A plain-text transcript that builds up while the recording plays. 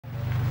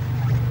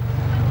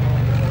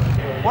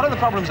What are the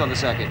problems on the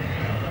circuit?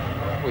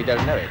 We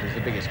don't know it is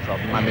the biggest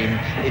problem. I mean,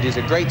 it is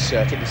a great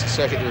circuit. It's a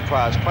circuit that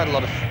requires quite a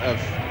lot of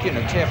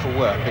careful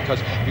work because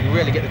you can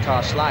really get the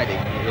car sliding,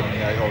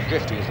 or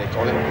drifting as they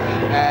call it.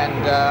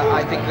 And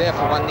I think,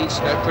 therefore, one needs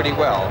to know it pretty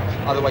well.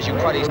 Otherwise, you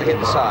quite easily hit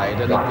the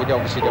side, and we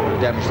obviously don't want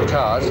to damage the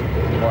cars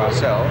or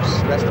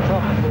ourselves. That's the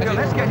problem.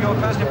 Let's get your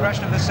first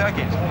impression of the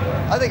circuit.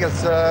 I think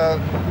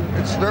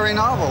it's very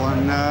novel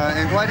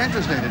and quite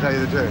interesting, to tell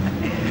you the truth.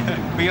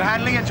 Were you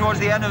handling it towards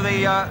the end of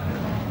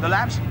the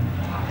laps?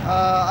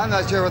 I'm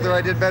not sure whether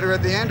I did better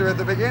at the end or at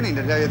the beginning,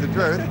 to tell you the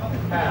truth.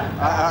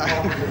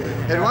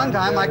 At one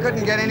time, I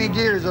couldn't get any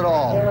gears at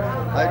all.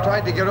 I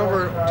tried to get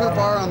over too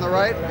far on the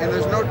right, and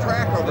there's no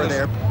track over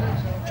there.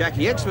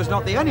 Jacky Ickx was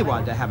not the only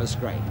one to have a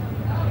scrape.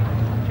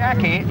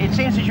 Jacky, it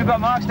seems that you got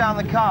marks down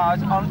the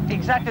cars on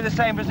exactly the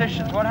same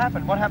positions. What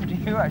happened? What happened to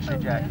you, actually,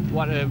 Jack?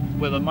 What,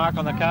 with a mark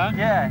on the car?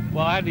 Yeah.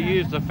 Well, I had to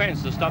use the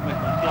fence to stop me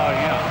from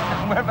sliding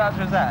out. Whereabouts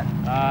was that?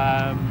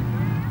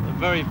 The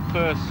very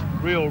first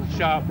real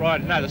sharp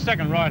right, no, the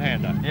second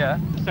right-hander. Yeah.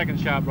 The second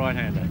sharp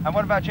right-hander. And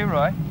what about you,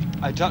 Roy?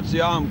 I touched the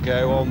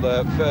Armco on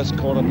the first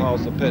corner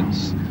past the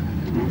pits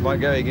by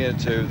going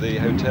into the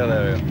hotel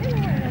area.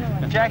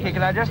 Jacky,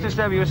 can I just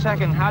disturb you a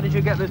second? How did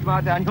you get this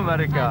mark down your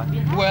motor car?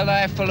 Well,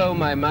 I follow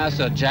my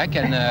master, Jack,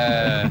 and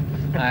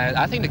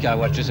I think the car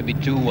was just a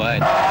bit too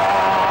wide.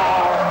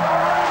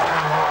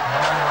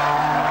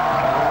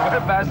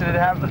 Whereabouts did it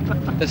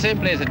happen? The same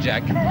place as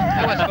Jack.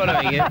 I was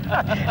following him.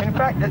 In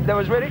fact, there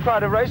was really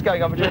quite a race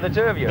going on between the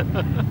two of you.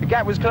 The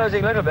gap was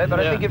closing a little bit, but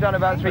I think you've done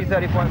about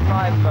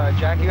 3:30.5,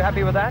 Jack. Are you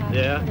happy with that?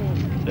 Yeah,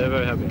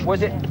 very happy.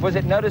 Was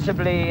it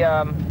noticeably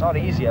not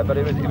easier, but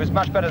it was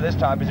much better this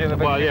time,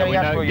 presumably? Well,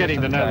 yeah,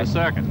 getting to know the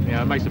circuit. You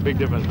know, it makes a big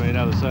difference when you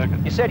know the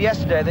circuit. You said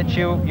yesterday that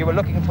you were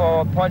looking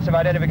for points of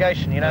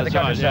identification, you know, the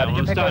countryside. Did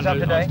you pick those up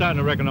today? I'm starting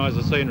to recognise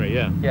the scenery,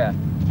 yeah. Yeah.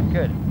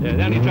 Good. Yeah,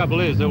 the only trouble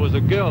is there was a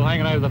girl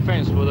hanging over the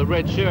fence with a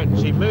red shirt and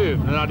she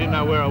moved and I didn't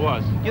know where I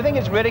was. You think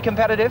it's really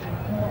competitive?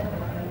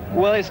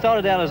 Well, it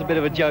started out as a bit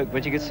of a joke,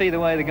 but you could see the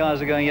way the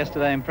guys are going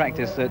yesterday in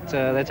practice that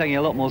they're taking it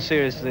a lot more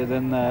seriously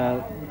than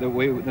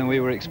we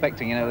were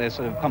expecting. You know, they're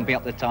sort of pumping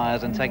up the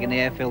tyres and taking the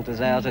air filters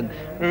out, and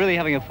we're really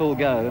having a full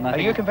go. And are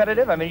you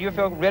competitive? I mean, you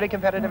feel really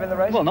competitive in the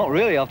race? Well, not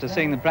really. After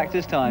seeing the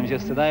practice times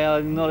yesterday,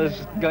 I'm not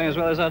going as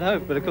well as I'd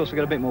hoped. But of course, we've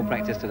got a bit more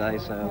practice today,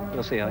 so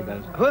we'll see how it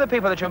goes. Who are the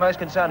people that you're most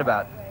concerned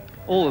about?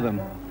 All of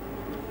them.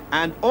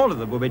 And all of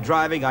them will be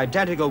driving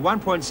identical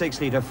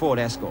 1.6-litre Ford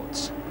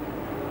Escorts.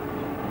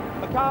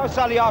 Macau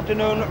sunny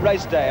afternoon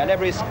race day, and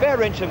every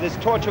spare inch of this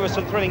tortuous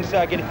and thrilling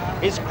circuit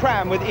is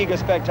crammed with eager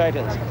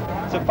spectators.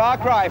 It's a far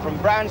cry from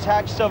Brands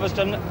Hatch,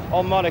 Silverstone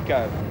or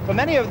Monaco. For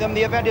many of them,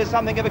 the event is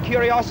something of a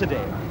curiosity.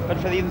 But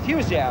for the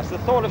enthusiasts, the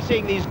thought of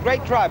seeing these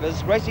great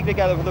drivers racing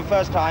together for the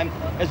first time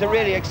is a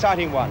really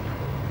exciting one.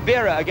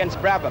 Bira against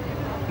Brabham,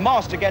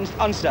 Moss against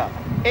Unser,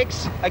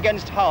 Ickx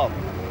against Hulme.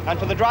 And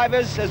for the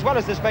drivers, as well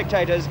as the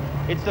spectators,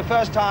 it's the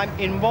first time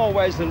in more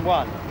ways than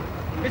one.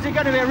 Is it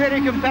going to be a really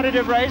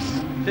competitive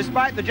race,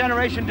 despite the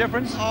generation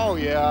difference? Oh,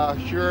 yeah,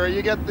 sure.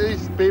 You get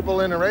these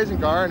people in a racing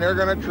car, and they're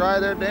going to try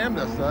their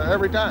damnedest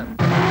every time.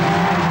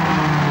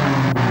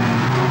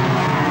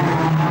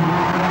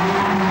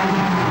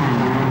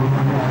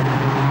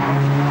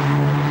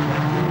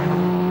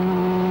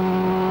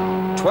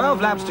 12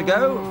 laps to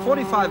go,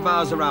 45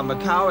 miles around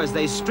Macau as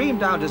they stream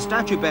down to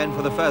Statue Bend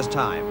for the first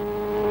time.